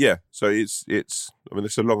 Man, yeah. So it's. I mean,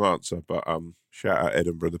 it's a long answer, but shout out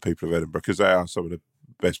Edinburgh, the people of Edinburgh, because they are some of the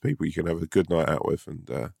best people you can have a good night out with, and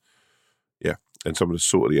and some of the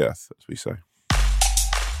salt of the earth, as we say.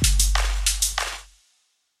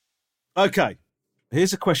 Okay,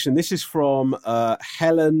 here's a question. This is from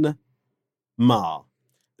Helen Ma.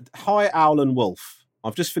 Hi, Owl and Wolf.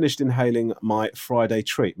 I've just finished inhaling my Friday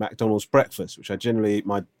treat, McDonald's breakfast, which I generally eat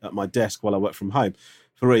at my desk while I work from home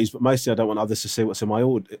for ease, but mostly I don't want others to see what's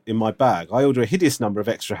in my bag. I order a hideous number of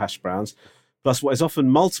extra hash browns, plus what is often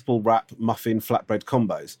multiple wrap, muffin, flatbread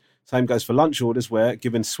combos. Same goes for lunch orders where,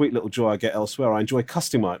 given sweet little joy I get elsewhere, I enjoy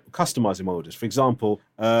customizing my orders. For example,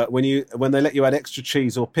 when they let you add extra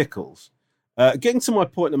cheese or pickles. Getting to my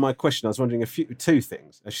point and my question, I was wondering two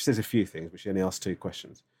things. She says a few things, but she only asked two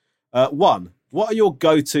questions. One, what are your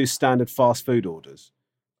go-to standard fast food orders?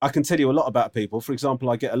 I can tell you a lot about people. For example,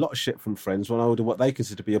 I get a lot of shit from friends when I order what they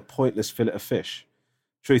consider to be a pointless fillet of fish.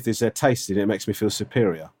 Truth is, they're tasty and it makes me feel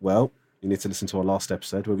superior. Well, you need to listen to our last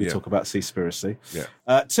episode where we talk about Seaspiracy.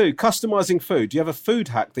 Yeah. Two, customizing food. Do you have a food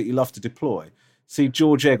hack that you love to deploy? See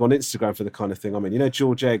George Egg on Instagram for the kind of thing I'm in. You know,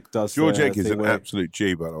 George Egg does. George Egg is an absolute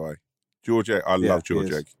G, by the way. George Egg, I love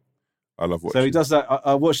George Egg. I love watching. So he does that.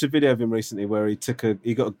 I watched a video of him recently where he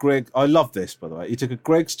got a Greg. I love this, by the way. He took a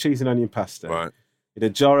Greg's cheese and onion pasta. Right. In a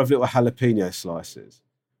jar of little jalapeno slices,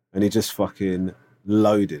 and he just fucking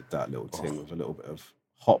loaded that little thing with a little bit of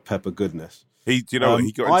hot pepper goodness. Do you know what?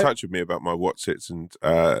 He got in touch with me about my Wotsits and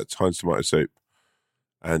Heinz tomato soup,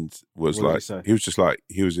 and was he was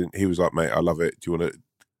like, mate, I love it. Do you want to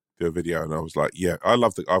do a video? And I was like, yeah, I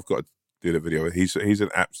love it. I've got to do the video. He's an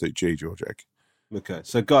absolute G, George Egg. Okay,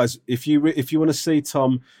 so guys, if you want to see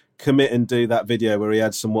Tom commit and do that video where he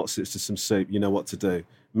adds some Wotsits to some soup, you know what to do.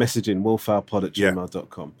 Message in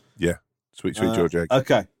wolfowlpod@gmail.com. Yeah, sweet George Egg.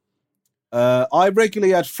 Okay. I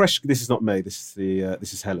regularly add fresh. This is not me. This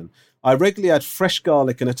is Helen. I regularly add fresh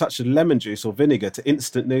garlic and a touch of lemon juice or vinegar to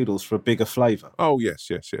instant noodles for a bigger flavour. Oh yes.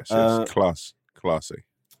 Classy.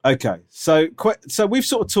 Okay, so we've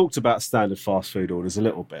sort of talked about standard fast food orders a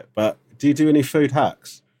little bit, but do you do any food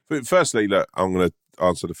hacks? Firstly, look, I'm going to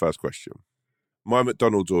answer the first question. My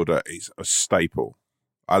McDonald's order is a staple.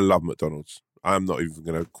 I love McDonald's. I'm not even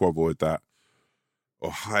going to quibble with that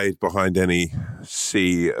or hide behind any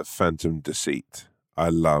sea of phantom deceit. I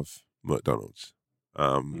love McDonald's.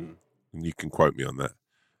 And you can quote me on that.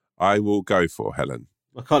 I will go for, Helen.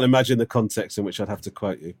 I can't imagine the context in which I'd have to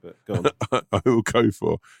quote you, but go on. I will go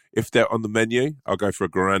for, if they're on the menu, I'll go for a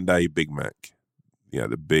Grande Big Mac. Yeah,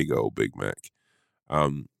 the big old Big Mac.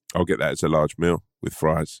 I'll get that as a large meal with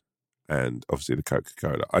fries and obviously the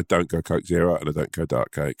Coca-Cola. I don't go Coke Zero and I don't go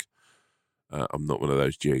Dark Coke. I'm not one of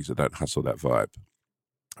those G's. I don't hustle that vibe.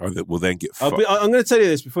 I will then get... I'm going to tell you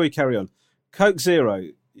this before you carry on. Coke Zero,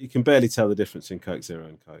 you can barely tell the difference in Coke Zero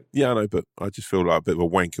and Coke. Yeah, I know, but I just feel like a bit of a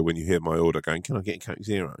wanker when you hear my order going, can I get Coke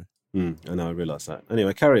Zero? I know, I realise that.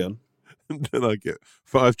 Anyway, carry on. And then I get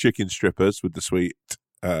 5 chicken strippers with the sweet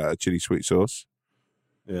chili sweet sauce.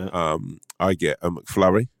 Yeah. I get a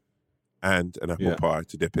McFlurry and an apple pie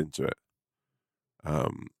to dip into it.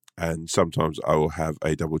 And sometimes I will have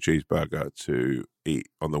a double cheeseburger to eat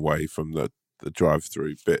on the way from the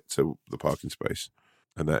drive-through bit to the parking space.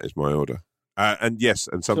 And that is my order. And yes,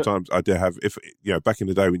 and sometimes I do have, back in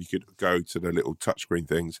the day when you could go to the little touchscreen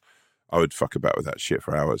things, I would fuck about with that shit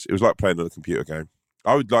for hours. It was like playing on a computer game.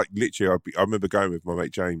 I would I remember going with my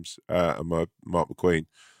mate James and my Mark McQueen,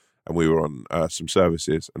 and we were on some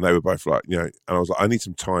services, and they were both like, and I was like, I need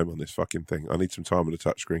some time on this fucking thing. I need some time on the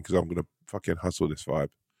touchscreen because I'm going to fucking hustle this vibe.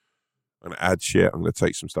 I'm going to add shit. I'm going to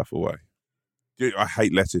take some stuff away. Dude, I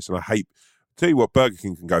hate lettuce, and tell you what, Burger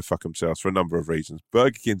King can go fuck themselves for a number of reasons.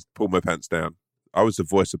 Burger King pulled my pants down. I was the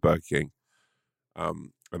voice of Burger King,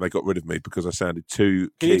 and they got rid of me because I sounded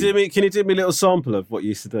too. Can you do me a little sample of what you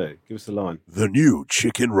used to do? Give us a line. The new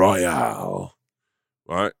Chicken Royale,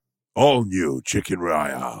 right? All new Chicken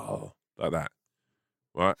Royale, like that,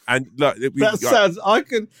 right? And look, sounds. I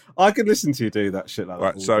could listen to you do that shit like that.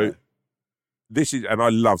 Right, so this is, and I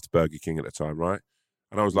loved Burger King at the time, right?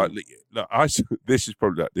 And I was like, look, this is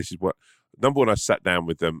what. Number one, I sat down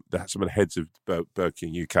with them, some of the heads of Burger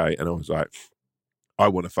King UK, and I was like, I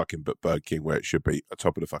want to fucking put Burger King where it should be, at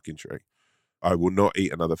top of the fucking tree. I will not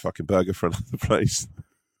eat another fucking burger from another place.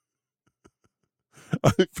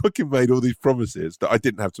 I fucking made all these promises that I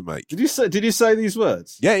didn't have to make. Did you say these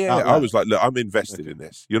words? Yeah. I was like, look, I'm invested in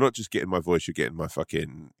this. You're not just getting my voice, you're getting my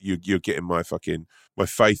fucking, you're getting my fucking, my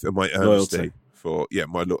faith and my earnesty for,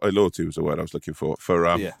 my loyalty was the word I was looking for for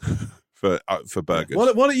burgers.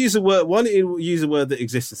 Why don't you use a word? Why don't you use a word that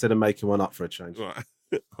exists instead of making one up for a change?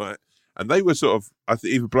 Right. And they were sort of, I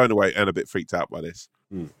think, even blown away and a bit freaked out by this.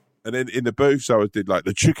 And then in the booths, I did like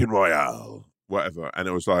the Chicken Royale, whatever, and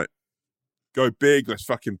it was like, go big, let's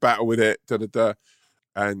fucking battle with it, da da da.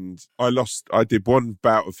 and I did one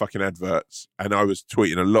bout of fucking adverts, and I was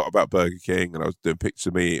tweeting a lot about Burger King, and I was doing pictures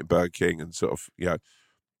of me eating Burger King, and sort of,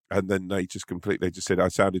 and then they just said I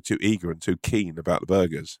sounded too eager and too keen about the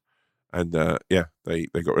burgers, and they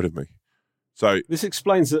got rid of me. So this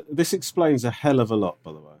explains a hell of a lot,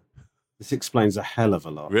 by the way. This explains a hell of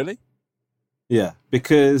a lot. Really? Yeah,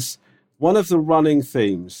 because one of the running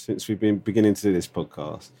themes since we've been beginning to do this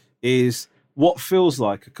podcast is what feels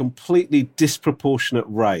like a completely disproportionate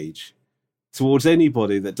rage towards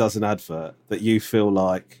anybody that does an advert that you feel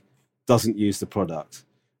like doesn't use the product.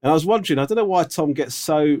 And I was wondering, I don't know why Tom gets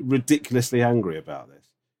so ridiculously angry about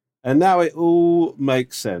this. And now it all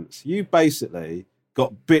makes sense. You basically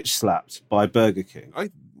got bitch slapped by Burger King.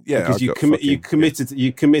 Because you committed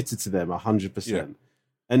to them 100%. Yeah.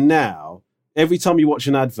 And now every time you watch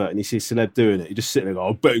an advert and you see a celeb doing it, you just sit there and go,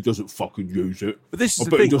 I bet he doesn't fucking use it. But this is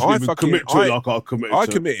the thing. I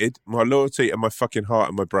committed my loyalty and my fucking heart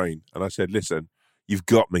and my brain. And I said, listen, you've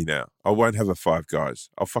got me now. I won't have a Five Guys.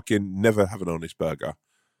 I'll fucking never have an honest burger.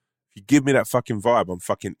 If you give me that fucking vibe, I'm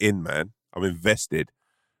fucking in, man. I'm invested.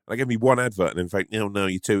 And they give me one advert and then think, no,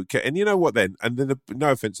 you two. And you know what then? And then,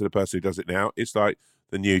 no offense to the person who does it now, it's like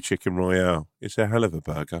the new Chicken Royale. It's a hell of a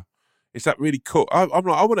burger. Is that really cool? I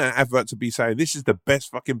want an advert to be saying this is the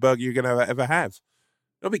best fucking burger you're going to ever have.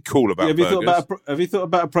 That'd be cool about burgers. Have you thought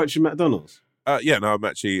about approaching McDonald's? I've been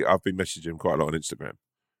messaging him quite a lot on Instagram.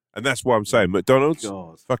 And that's why I'm saying McDonald's,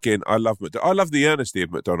 fucking, I love McDonald's. I love the earnesty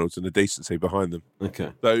of McDonald's and the decency behind them.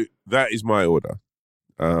 Okay. So that is my order.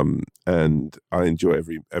 And I enjoy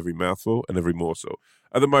every mouthful and every morsel.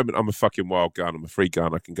 At the moment, I'm a fucking wild gun. I'm a free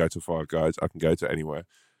gun. I can go to Five Guys. I can go to anywhere.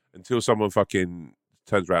 Until someone fucking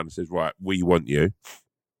turns around and says, right, we want you.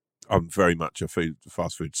 I'm very much a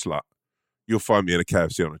fast food slut. You'll find me in a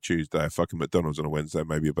KFC on a Tuesday, a fucking McDonald's on a Wednesday,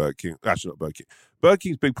 maybe a Burger King. Actually, not Burger King. Burger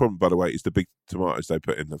King's big problem, by the way, is the big tomatoes they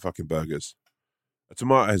put in the fucking burgers. A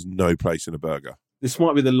tomato has no place in a burger. This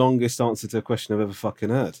might be the longest answer to a question I've ever fucking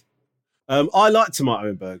heard. I like tomato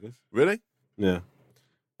in burgers. Really? Yeah.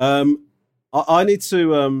 I need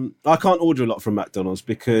to... I can't order a lot from McDonald's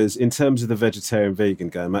because in terms of the vegetarian vegan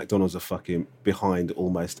game, McDonald's are fucking behind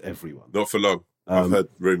almost everyone. Not for long. I've heard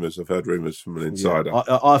rumours from an insider.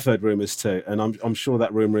 Yeah, I've heard rumours too, and I'm sure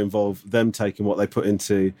that rumour involved them taking what they put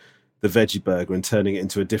into the veggie burger and turning it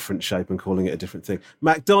into a different shape and calling it a different thing.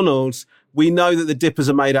 McDonald's, we know that the dippers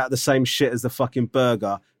are made out of the same shit as the fucking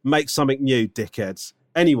burger. Make something new, dickheads.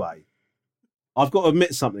 Anyway, I've got to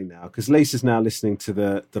admit something now, because Lisa's now listening to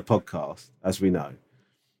the podcast, as we know.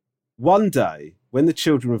 One day, when the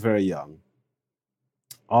children were very young,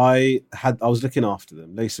 I was looking after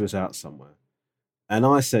them. Lisa was out somewhere. And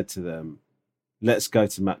I said to them, let's go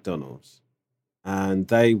to McDonald's. And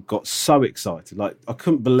they got so excited. Like, I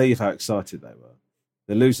couldn't believe how excited they were.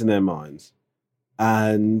 They're losing their minds.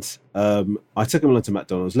 And I took them along to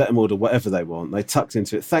McDonald's, let them order whatever they want. They tucked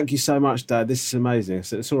into it. Thank you so much, Dad. This is amazing. I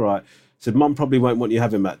said, it's all right. I said, Mum probably won't want you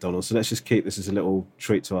having McDonald's, so let's just keep this as a little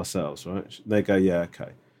treat to ourselves, right? They go, yeah,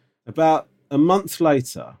 okay. About a month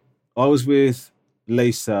later, I was with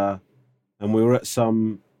Lisa and we were at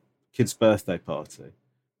some kid's birthday party.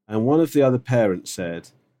 And one of the other parents said,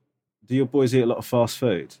 do your boys eat a lot of fast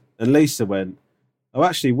food? And Lisa went, oh,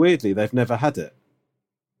 actually, weirdly, they've never had it.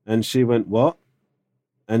 And she went, what?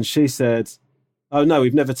 And she said, oh, no,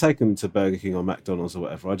 we've never taken them to Burger King or McDonald's or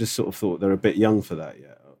whatever. I just sort of thought they're a bit young for that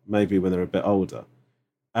yet. Maybe when they're a bit older.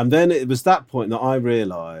 And then it was that point that I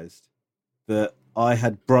realised that I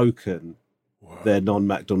had broken their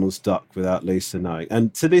non-McDonald's duck without Lisa knowing.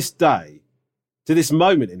 And to this day, to this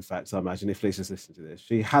moment, in fact, I imagine, if Lisa's listening to this,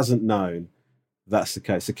 she hasn't known that's the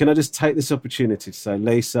case. So can I just take this opportunity to say,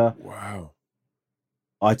 Lisa, wow,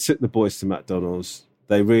 I took the boys to McDonald's.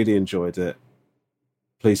 They really enjoyed it.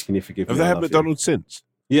 Please, can you forgive me? Have they had McDonald's since?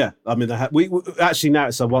 Yeah. I mean, they had, we actually, now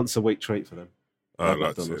it's a once-a-week treat for them. I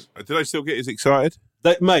like to see it. Do they still get as excited?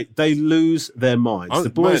 They lose their minds.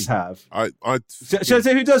 The boys have. Should I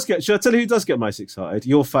tell you who does get most excited?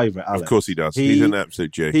 Your favourite, Alex. Of course he does. He's an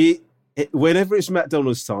absolute G. Whenever it's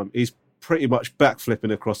McDonald's time, he's pretty much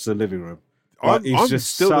backflipping across the living room. I'm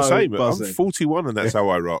just still the same. Buzzing. I'm 41 and that's how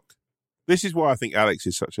I rock. This is why I think Alex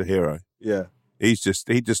is such a hero. Yeah. He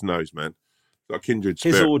just knows, man. Like kindred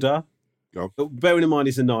spirit. His order. Bearing in mind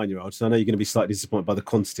he's a 9-year-old, so I know you're going to be slightly disappointed by the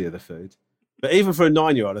quantity of the food. But even for a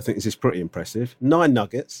 9-year-old, I think this is pretty impressive. 9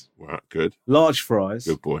 nuggets. Wow, good. Large fries.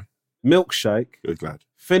 Good boy. Milkshake. Good lad.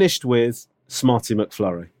 Finished with Smarty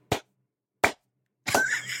McFlurry.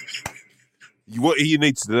 What you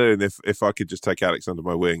need to do, and if I could just take Alex under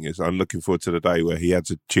my wing, is I'm looking forward to the day where he adds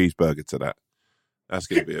a cheeseburger to that. That's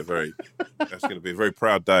going to be a very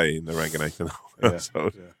proud day in the Ranganathan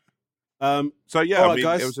household. Yeah. So yeah, all I right, mean,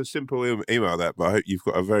 guys. it was a simple email that, but I hope you've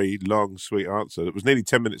got a very long, sweet answer. It was nearly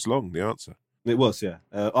 10 minutes long. The answer. It was, yeah.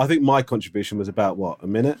 I think my contribution was about what, a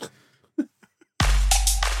minute.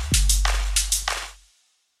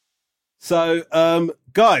 So,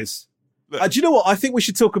 guys, do you know what? I think we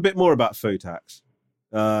should talk a bit more about food hacks.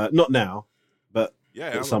 Not now, but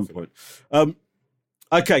at some point.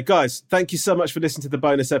 Okay, guys, thank you so much for listening to the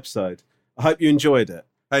bonus episode. I hope you enjoyed it.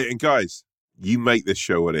 Hey, and guys, you make this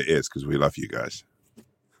show what it is because we love you guys.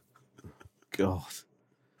 God.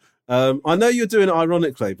 I know you're doing it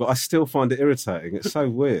ironically, but I still find it irritating. It's so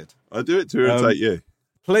weird. I do it to irritate you.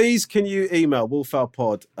 Please, can you email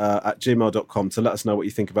wolfowlpod at gmail.com to let us know what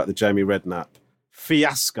you think about the Jamie Redknapp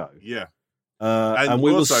fiasco. Yeah. And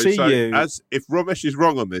we also, will see you. As if Romesh is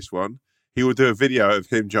wrong on this one, he will do a video of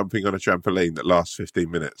him jumping on a trampoline that lasts 15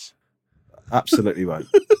 minutes. Absolutely won't.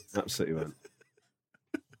 Absolutely won't.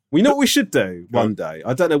 We know what we should do one day.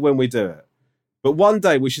 I don't know when we do it. But one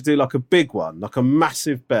day we should do like a big one, like a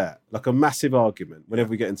massive bet, like a massive argument whenever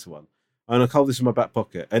we get into one. And I'll hold this in my back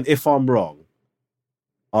pocket. And if I'm wrong,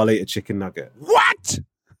 I'll eat a chicken nugget. What?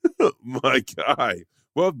 My guy.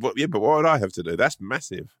 Well, but what would I have to do? That's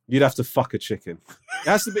massive. You'd have to fuck a chicken. It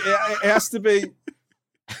has to be. It has to be.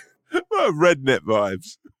 What redneck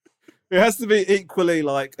vibes. It has to be equally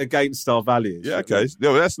like against our values. Yeah, okay.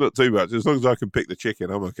 No, that's not too much. As long as I can pick the chicken,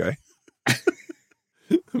 I'm okay.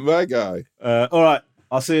 My guy. All right.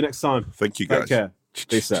 I'll see you next time. Thank you, guys. Take care.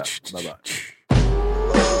 Peace out. Bye-bye.